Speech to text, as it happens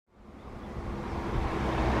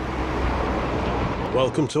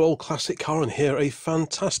Welcome to Old Classic Car, and here a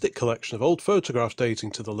fantastic collection of old photographs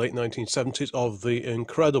dating to the late 1970s of the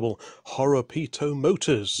incredible Horopito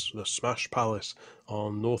Motors, the Smash Palace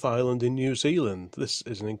on North Island in New Zealand. This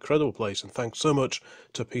is an incredible place, and thanks so much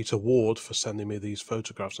to Peter Ward for sending me these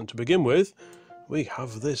photographs. And to begin with, we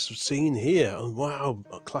have this scene here, and wow,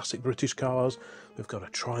 classic British cars. We've got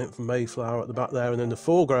a Triumph Mayflower at the back there, and in the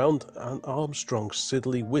foreground, an Armstrong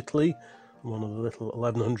Siddeley Whitley, one of the little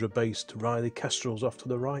 1100 based Riley Kestrels off to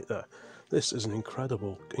the right there. This is an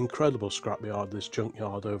incredible scrapyard, this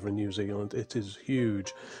junkyard over in New Zealand. It is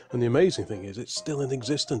huge, and the amazing thing is it's still in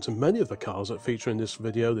existence, and many of the cars that feature in this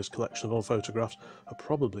video, this collection of old photographs, are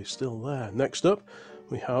probably still there. Next up,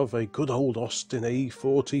 we have a good old Austin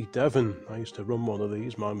A40 Devon. I used to run one of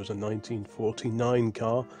these. Mine was a 1949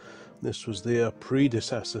 car. This was the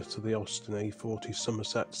predecessor to the Austin A40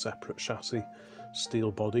 Somerset separate chassis.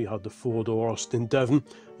 Steel body, had the 4-door Austin Devon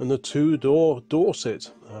and the 2-door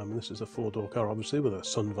Dorset. This is a 4-door car, obviously, with a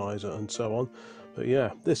sun visor and so on. But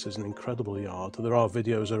yeah, this is an incredible yard. There are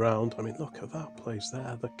videos around. I mean, look at that place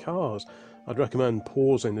there, the cars. I'd recommend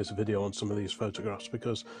pausing this video on some of these photographs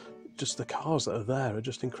because just the cars that are there are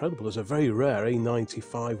just incredible. There's a very rare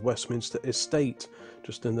A95 Westminster Estate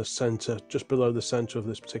just in the centre, just below the centre of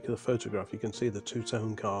this particular photograph. You can see the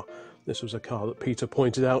two-tone car. This was a car that Peter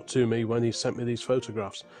pointed out to me when he sent me these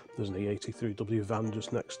photographs. There's an E83W van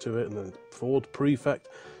just next to it, and then Ford Prefect.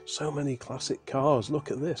 So many classic cars. Look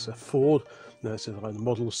at this, a Ford. This is like a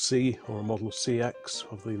Model C or a Model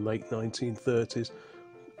CX of the late 1930s.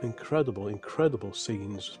 Incredible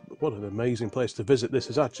scenes. What an amazing place to visit. This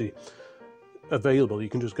is actually available. You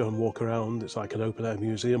can just go and walk around. It's like an open-air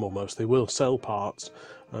museum almost. They will sell parts,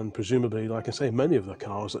 and presumably, like I say, many of the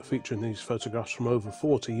cars that feature in these photographs from over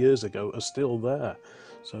 40 years ago are still there.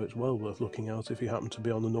 So it's well worth looking out if you happen to be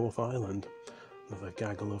on the North Island. Another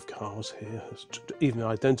gaggle of cars here. Even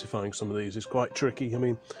identifying some of these is quite tricky. I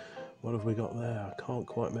mean, what have we got there? I can't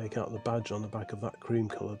quite make out the badge on the back of that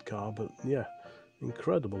cream-coloured car, but yeah,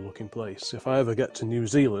 incredible looking place. If I ever get to New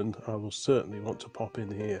Zealand, I will certainly want to pop in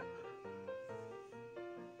here.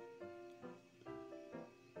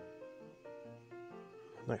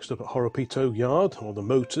 Next up at Horopito Yard, or the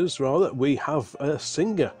Motors rather, we have a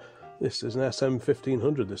Singer. This is an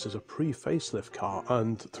SM1500. This is a pre-facelift car,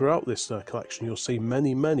 and throughout this collection you'll see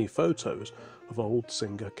many photos of old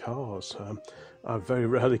Singer cars. I've very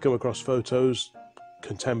rarely come across photos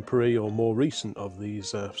contemporary or more recent of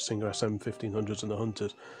these Singer SM1500s and the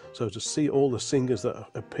Hunters, so to see all the Singers that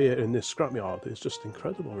appear in this scrapyard is just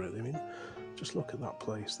incredible, really. I mean, just look at that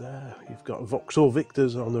place there. You've got Vauxhall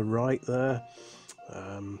Victors on the right there.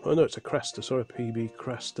 Oh no, it's a Cresta, sorry, a PB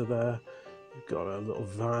Cresta there. You've got a little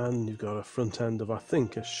van, you've got a front end of, I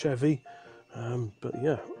think, a Chevy. But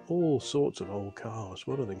yeah, all sorts of old cars.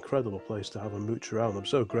 What an incredible place to have a mooch around. I'm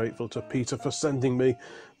so grateful to Peter for sending me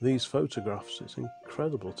these photographs. It's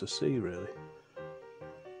incredible to see, really.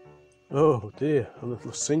 Oh dear, a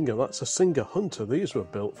little Singer. That's a Singer Hunter. These were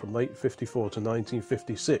built from late 54 to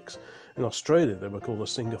 1956. In Australia they were called a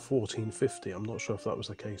Singer 1450. I'm not sure if that was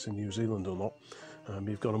the case in New Zealand or not.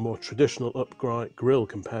 You've got a more traditional upright grille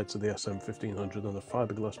compared to the SM1500 and a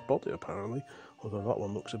fiberglass body apparently, although that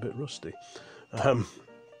one looks a bit rusty.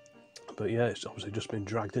 But yeah, it's obviously just been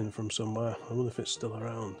dragged in from somewhere. I wonder if it's still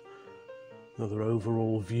around. Another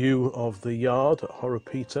overall view of the yard at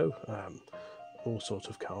Horopito. All sorts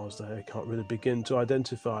of cars there. You can't really begin to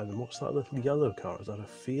identify them. What's that little yellow car? Is that a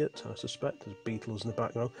Fiat? I suspect. There's Beetles in the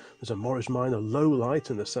background. There's a Morris Minor low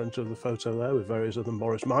light in the centre of the photo there with various other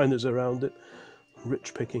Morris Minors around it.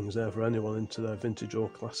 Rich pickings there for anyone into their vintage or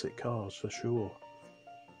classic cars for sure.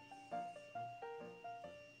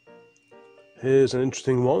 Here's an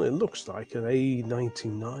interesting one. It looks like an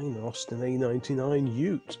A99, an Austin A99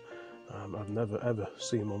 Ute. I've never ever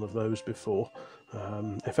seen one of those before.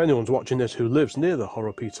 If anyone's watching this who lives near the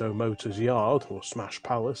Horopito Motors yard, or Smash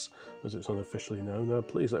Palace as it's unofficially known,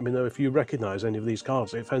 please let me know if you recognise any of these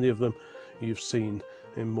cars, if any of them you've seen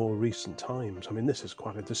in more recent times. I mean, this is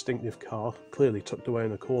quite a distinctive car, clearly tucked away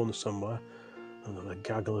in a corner somewhere. Another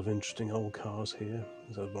gaggle of interesting old cars here.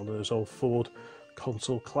 There's one of those old Ford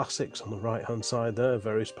Consul Classics on the right hand side there,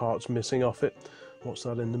 various parts missing off it. What's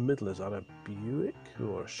that in the middle? Is that a Buick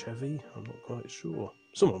or a Chevy? I'm not quite sure.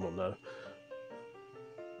 Someone will know.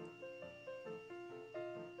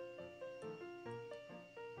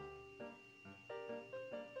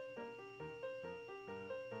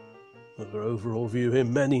 Another overall view here.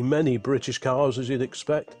 Many British cars, as you'd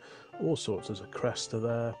expect. All sorts. There's a Cresta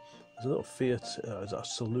there. There's a little Fiat. Is that a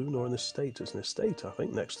saloon or an estate? It's an estate, I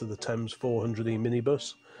think, next to the Thames 400e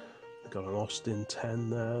minibus. Got an Austin 10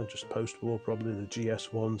 there, just post-war, probably the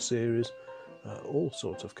GS1 series. all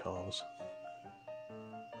sorts of cars.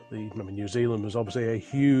 New Zealand was obviously a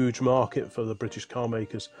huge market for the British car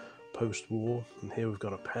makers post-war, and here we've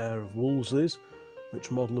got a pair of Wolseleys.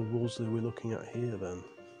 Which model of Wolseley are we looking at here then?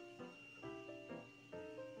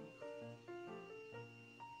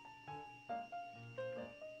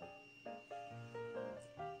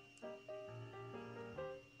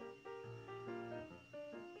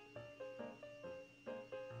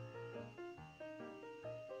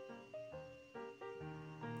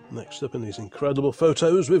 Next up in these incredible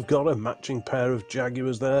photos, we've got a matching pair of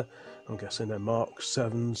Jaguars there. I'm guessing they're Mark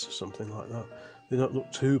 7s, something like that. They don't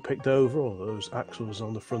look too picked over, or those axles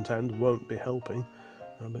on the front end won't be helping.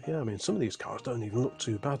 But yeah, I mean, some of these cars don't even look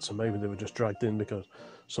too bad, so maybe they were just dragged in because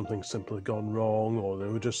something simply had gone wrong, or they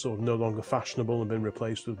were just sort of no longer fashionable and been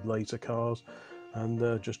replaced with later cars,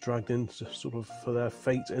 and just dragged in to sort of for their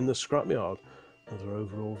fate in the scrapyard. Another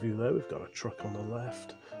overall view there, we've got a truck on the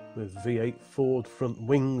left with V8 Ford front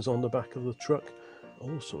wings on the back of the truck,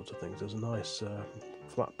 all sorts of things. There's a nice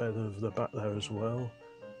flatbed over the back there as well.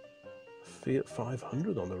 Fiat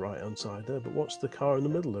 500 on the right hand side there, but what's the car in the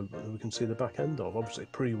middle that we can see the back end of? Obviously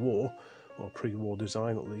pre-war, or pre-war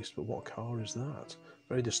design at least, but what car is that?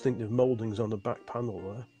 Very distinctive mouldings on the back panel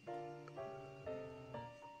there.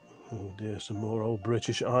 Oh dear, some more old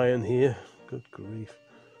British iron here, good grief.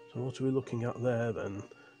 So what are we looking at there then?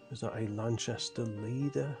 Is that a Lanchester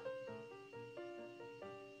Leader?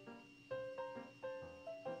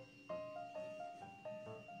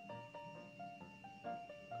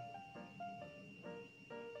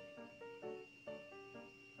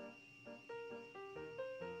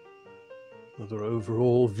 Another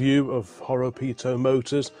overall view of Horopito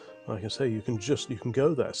Motors. Like I say, you can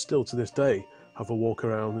go there still to this day, have a walk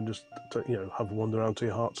around and just have a wander around to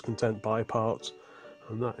your heart's content, buy parts.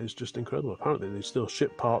 And that is just incredible. Apparently they still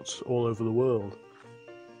ship parts all over the world.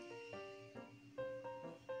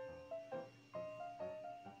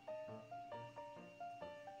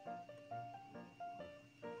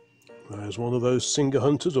 There's one of those Singer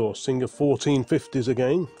Hunters, or Singer 1450s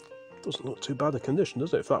again. Doesn't look too bad a condition,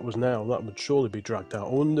 does it? If that was now, that would surely be dragged out.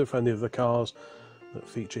 I wonder if any of the cars that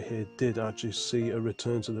feature here did actually see a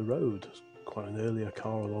return to the road. Quite an earlier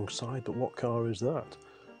car alongside, but what car is that?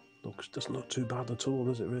 Doesn't look too bad at all,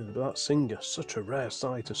 does it really? But that Singer, such a rare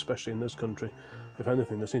sight, especially in this country. If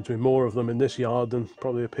anything, there seems to be more of them in this yard than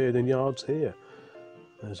probably appeared in yards here.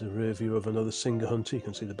 There's a rear view of another Singer Hunter. You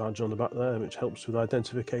can see the badge on the back there, which helps with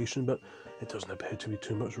identification, but it doesn't appear to be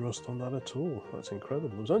too much rust on that at all. That's incredible.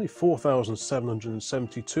 There was only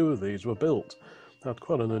 4,772 of these were built. They had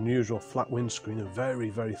quite an unusual flat windscreen and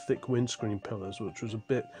very, very thick windscreen pillars, which was a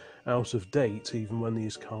bit out of date even when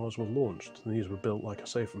these cars were launched. And these were built, like I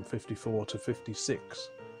say, from 54 to 56.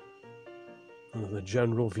 Another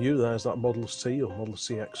general view, there's that Model C or Model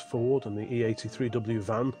CX Ford and the E83W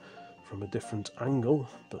van from a different angle.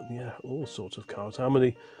 But yeah, all sorts of cars. How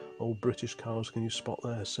many old British cars can you spot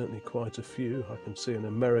there? Certainly quite a few. I can see an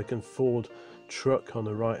American Ford truck on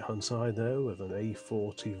the right hand side there with an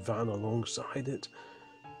A40 van alongside it.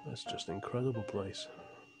 That's just an incredible place.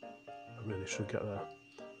 I really should get there.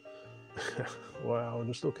 Wow,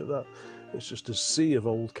 just look at that. It's just a sea of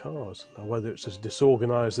old cars. Now whether it's as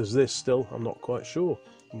disorganised as this still, I'm not quite sure.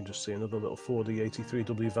 You can just see another little Ford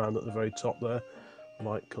E83W van at the very top there.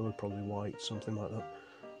 Light coloured, probably white, something like that.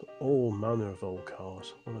 But all manner of old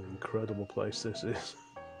cars. What an incredible place this is.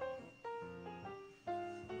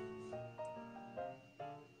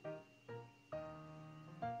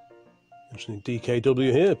 Interesting,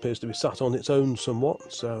 DKW here appears to be sat on its own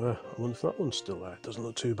somewhat, so I wonder if that one's still there. It doesn't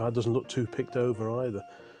look too bad, doesn't look too picked over either.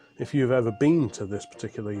 If you've ever been to this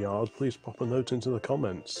particular yard, please pop a note into the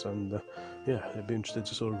comments, and yeah, I'd be interested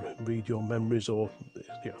to sort of read your memories or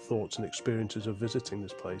thoughts and experiences of visiting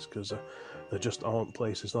this place, because there just aren't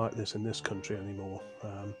places like this in this country anymore.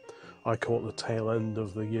 I caught the tail end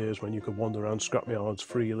of the years when you could wander around scrapyards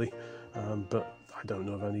freely, but I don't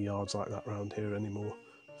know of any yards like that around here anymore.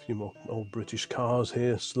 A few more old British cars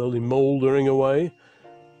here, slowly mouldering away.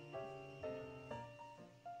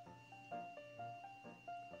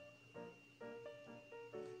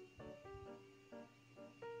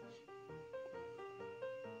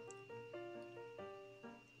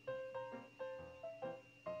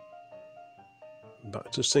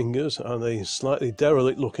 Back to Singers, and a slightly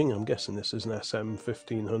derelict looking, I'm guessing this is an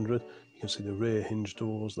SM1500. You can see the rear hinge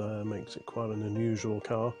doors there, makes it quite an unusual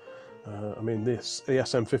car. I mean, the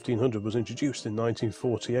SM1500 was introduced in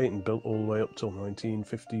 1948 and built all the way up till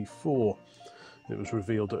 1954. It was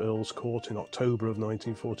revealed at Earl's Court in October of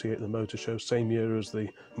 1948, the motor show, same year as the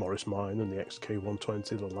Morris Mine and the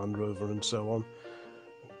XK120, the Land Rover and so on.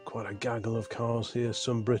 quite a gaggle of cars here,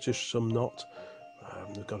 some British, some not.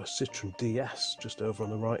 They've got a Citroen DS just over on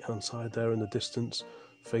the right hand side there in the distance,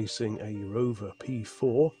 facing a Rover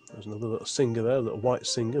P4. There's another little Singer there, a little white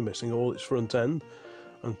Singer missing all its front end,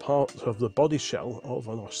 and part of the body shell of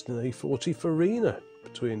an Austin A40 Farina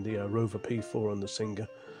between the Rover P4 and the Singer.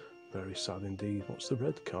 Very sad indeed. What's the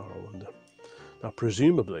red car, I wonder? Now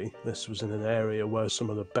presumably this was in an area where some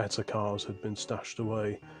of the better cars had been stashed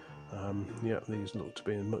away. Yeah, these look to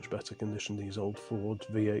be in much better condition, these old Fords,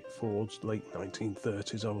 V8 Fords, late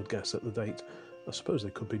 1930s I would guess at the date. I suppose they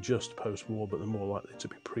could be just post-war, but they're more likely to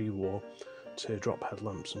be pre-war. Teardrop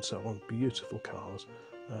headlamps and so on, beautiful cars.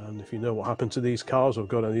 And if you know what happened to these cars or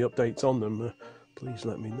got any updates on them, please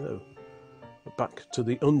let me know. Back to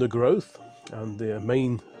the undergrowth, and the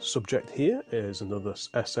main subject here is another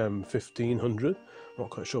SM1500. Not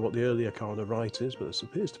quite sure what the earlier car on the right is, but this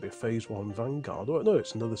appears to be a Phase 1 Vanguard. Oh no,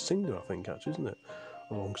 it's another Singer, I think, actually, isn't it?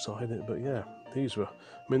 Alongside it, but yeah, these were, I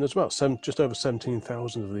mean, there's about just over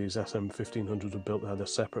 17,000 of these SM1500s were built. They had a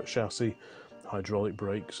separate chassis, hydraulic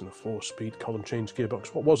brakes, and a 4-speed column change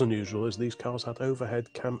gearbox. What was unusual is these cars had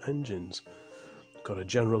overhead cam engines. Got a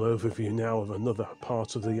general overview now of another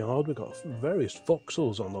part of the yard. We've got various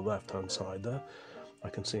Vauxhalls on the left-hand side there. I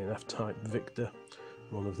can see an F-Type Victor,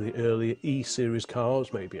 one of the earlier E-Series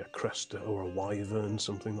cars, maybe a Cresta or a Wyvern,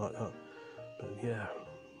 something like that. But yeah,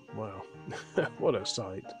 wow, what a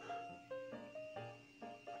sight.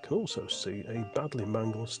 I can also see a badly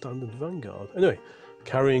mangled standard Vanguard. Anyway,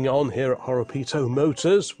 carrying on here at Horopito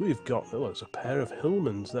Motors, we've got, oh, there's a pair of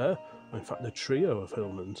Hillmans there. In fact, a trio of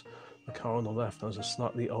Hillmans. The car on the left has a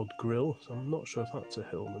slightly odd grille, so I'm not sure if that's a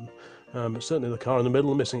Hillman. But certainly the car in the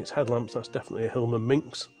middle, missing its headlamps, that's definitely a Hillman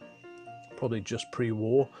Minx. Probably just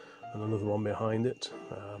pre-war, and another one behind it.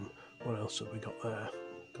 What else have we got there?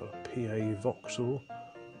 Got a PA Vauxhall.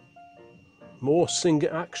 More Singer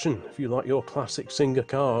action. If you like your classic Singer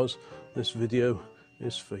cars, this video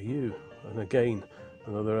is for you. And again,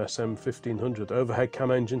 another SM1500, overhead cam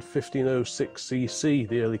engine, 1506cc,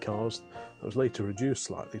 the early cars. That was later reduced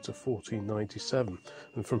slightly to 1497.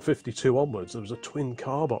 And from 52 onwards, there was a twin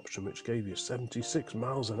carb option, which gave you 76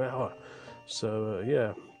 miles an hour. So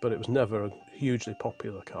yeah, but it was never a hugely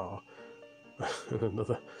popular car.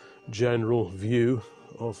 Another general view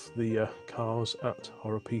of the cars at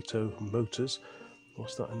Horopito Motors.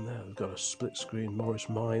 What's that in there? We've got a split screen Morris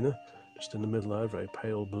Minor just in the middle there, very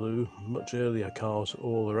pale blue. Much earlier cars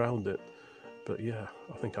all around it. But yeah,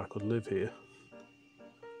 I think I could live here.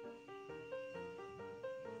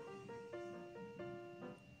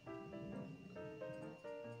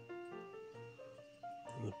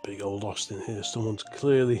 The big old Austin here. Someone's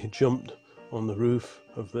clearly jumped on the roof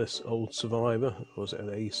of this old Survivor. Was it an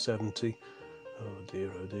A70? Oh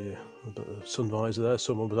dear, oh dear. But the sun visor there.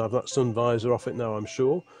 Someone would have that sun visor off it now, I'm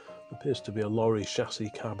sure. Appears to be a lorry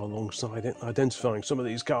chassis cab alongside it. Identifying some of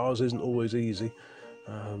these cars isn't always easy.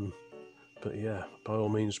 But yeah, by all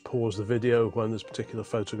means pause the video when there's a particular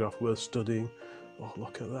photograph worth studying. Oh,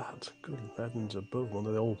 look at that. Good heavens above. One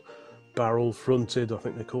of the old barrel fronted, I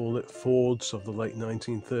think they call it, Fords of the late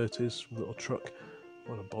 1930s, little truck.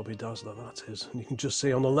 What a Bobby Dazzler that is. And you can just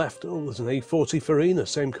see on the left, oh, there's an A40 Farina,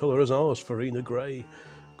 same colour as ours, Farina grey.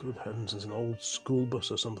 Good heavens, there's an old school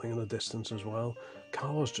bus or something in the distance as well.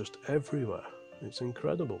 Cars just everywhere. It's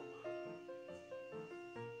incredible.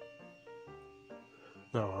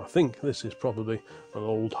 Now, I think this is probably an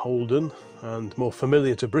old Holden, and more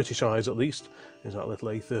familiar to British eyes at least is that little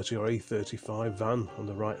A30 or A35 van on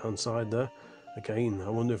the right hand side there. Again, I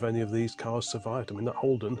wonder if any of these cars survived. I mean, that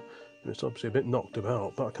Holden, it's obviously a bit knocked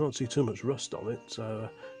about, but I can't see too much rust on it, so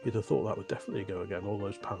you'd have thought that would definitely go again. All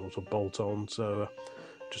those panels will bolt on, so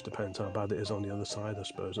just depends how bad it is on the other side, I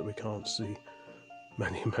suppose, that we can't see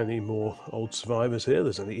many more old survivors here.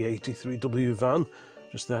 There's an E83W van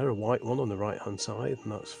just there, a white one on the right hand side,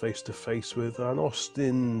 and that's face to face with an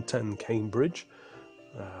Austin 10 Cambridge.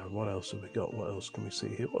 What else have we got? What else can we see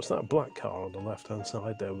here? What's that black car on the left hand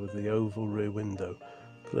side there with the oval rear window?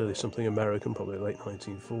 Clearly something American, probably late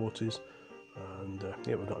 1940s. And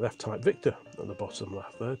yeah, we've got an F-Type Victor at the bottom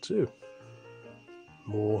left there too.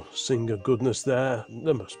 More Singer goodness there.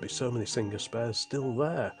 There must be so many Singer spares still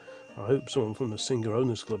there. I hope someone from the Singer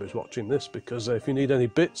Owners Club is watching this, because if you need any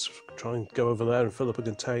bits, try and go over there and fill up a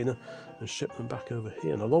container and ship them back over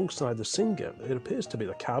here. And alongside the Singer, it appears to be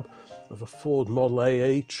the cab of a Ford Model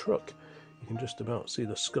AA truck. You can just about see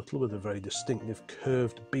the scuttle with a very distinctive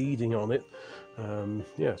curved beading on it.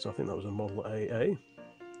 Yeah, so I think that was a Model AA.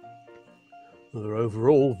 Another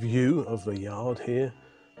overall view of the yard here.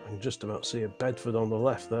 I can just about see a Bedford on the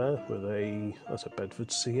left there with that's a Bedford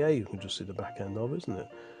CA. You can just see the back end of, isn't it?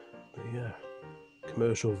 But yeah,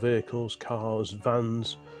 commercial vehicles, cars,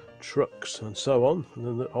 vans, trucks and so on, and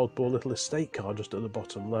then the oddball little estate car just at the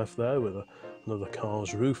bottom left there with another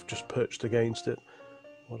car's roof just perched against it.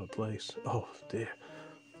 What a place. Oh dear,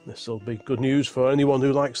 this will be good news for anyone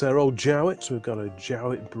who likes their old Jowetts. We've got a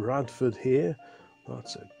Jowett Bradford here.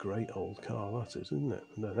 That's a great old car, that is, isn't it?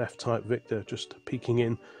 And an F-Type Victor just peeking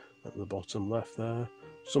in at the bottom left there.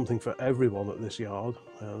 Something for everyone at this yard.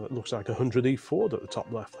 It looks like a 100E Ford at the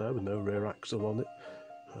top left there with no rear axle on it.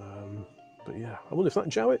 But yeah, I wonder if that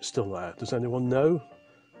Jowett's still there. Does anyone know?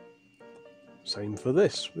 Same for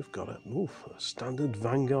this. We've got a standard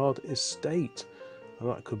Vanguard Estate. And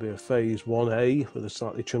that could be a Phase 1A with a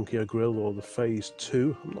slightly chunkier grille, or the Phase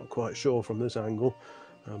 2. I'm not quite sure from this angle.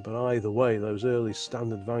 But either way, those early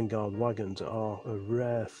standard Vanguard wagons are a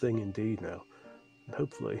rare thing indeed now. And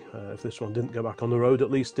hopefully, if this one didn't go back on the road,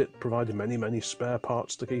 at least it provided many spare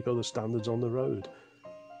parts to keep other standards on the road.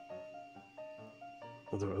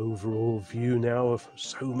 Another overall view now of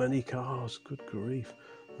so many cars. Good grief.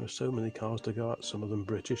 There are so many cars to go at, some of them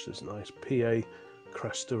British. There's a nice PA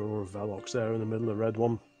Cresta or a Velox there in the middle, a red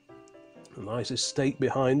one. A nice estate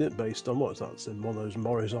behind it based on what's that? It's in one of those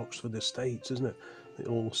Morris Oxford estates, isn't it? The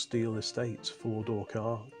all steel estates, 4-door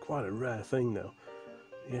car. Quite a rare thing now.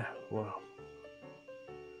 Yeah, wow.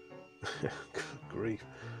 Good grief.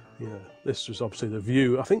 Yeah, this was obviously the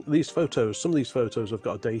view. I think these photos, some of these photos have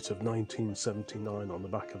got a date of 1979 on the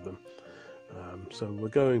back of them. So we're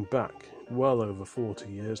going back well over 40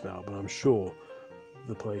 years now, but I'm sure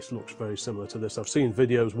the place looks very similar to this. I've seen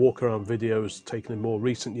videos, walk-around videos taken in more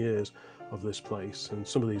recent years of this place, and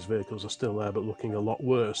some of these vehicles are still there but looking a lot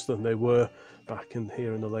worse than they were back in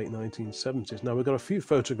here in the late 1970s. Now we've got a few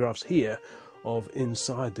photographs here of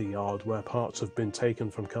inside the yard where parts have been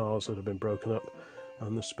taken from cars that have been broken up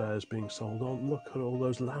and the spares being sold on. Look at all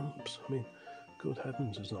those lamps. I mean, good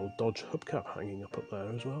heavens, there's an old Dodge hubcap hanging up there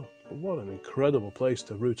as well. But what an incredible place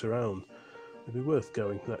to root around. It'd be worth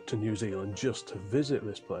going to New Zealand just to visit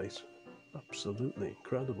this place. Absolutely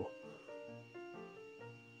incredible.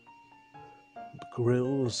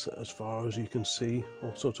 Grills as far as you can see,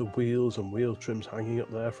 all sorts of wheels and wheel trims hanging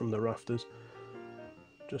up there from the rafters.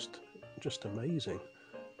 Just amazing.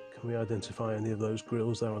 Can we identify any of those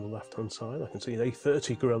grills there on the left hand side? I can see an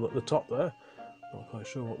A30 grill at the top there. Not quite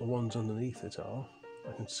sure what the ones underneath it are.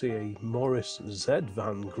 I can see a Morris Z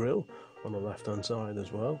van grill on the left hand side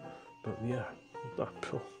as well. But yeah, that,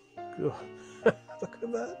 look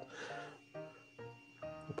at that.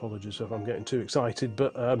 Apologies if I'm getting too excited,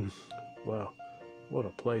 but wow, what a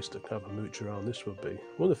place to have a mooch around this would be.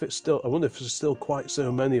 I wonder if there's still quite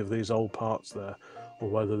so many of these old parts there, or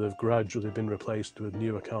whether they've gradually been replaced with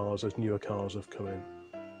newer cars as newer cars have come in.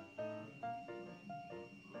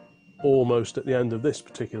 Almost at the end of this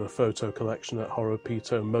particular photo collection at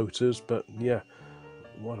Horopito Motors, but yeah,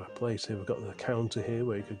 what a place here. We've got the counter here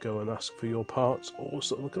where you could go and ask for your parts.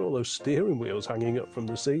 Also, look at all those steering wheels hanging up from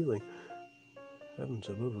the ceiling. Heavens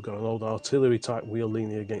above, we've got an old artillery type wheel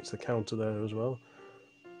leaning against the counter there as well.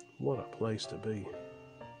 What a place to be.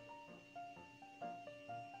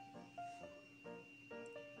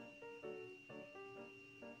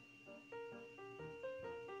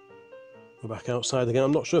 We're back outside again.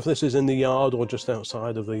 I'm not sure if this is in the yard or just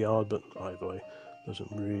outside of the yard, but either way,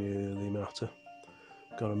 doesn't really matter.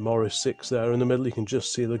 Got a Morris 6 there in the middle. You can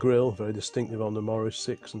just see the grille, very distinctive on the Morris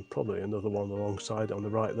 6, and probably another one alongside on the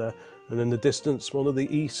right there. And in the distance, one of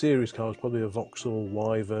the E-Series cars, probably a Vauxhall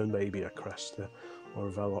Wyvern, maybe a Cresta or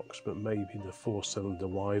a Velox, but maybe the 4-cylinder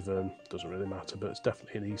Wyvern. Doesn't really matter, but it's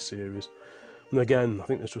definitely an E-Series. And again, I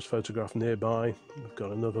think this was photographed nearby. We've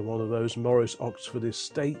got another one of those Morris Oxford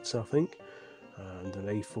Estates, I think, and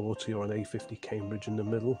an A40 or an A50 Cambridge in the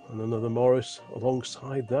middle, and another Morris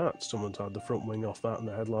alongside that. Someone's had the front wing off that and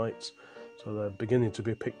the headlights, so they're beginning to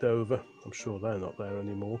be picked over. I'm sure they're not there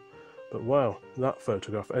anymore. But wow, that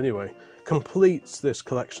photograph anyway completes this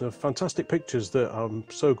collection of fantastic pictures that I'm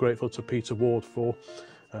so grateful to Peter Ward for.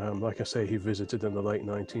 Like I say, he visited in the late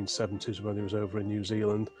 1970s when he was over in New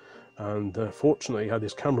Zealand, and fortunately he had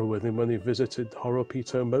his camera with him when he visited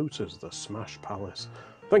Horopito Motors, the Smash Palace.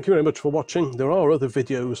 Thank you very much for watching. There are other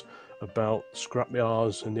videos about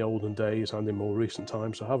scrapyards in the olden days and in more recent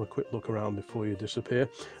times, so have a quick look around before you disappear.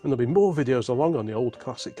 And there'll be more videos along on the Old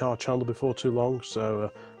Classic Car channel before too long, so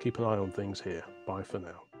keep an eye on things here. Bye for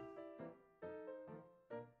now.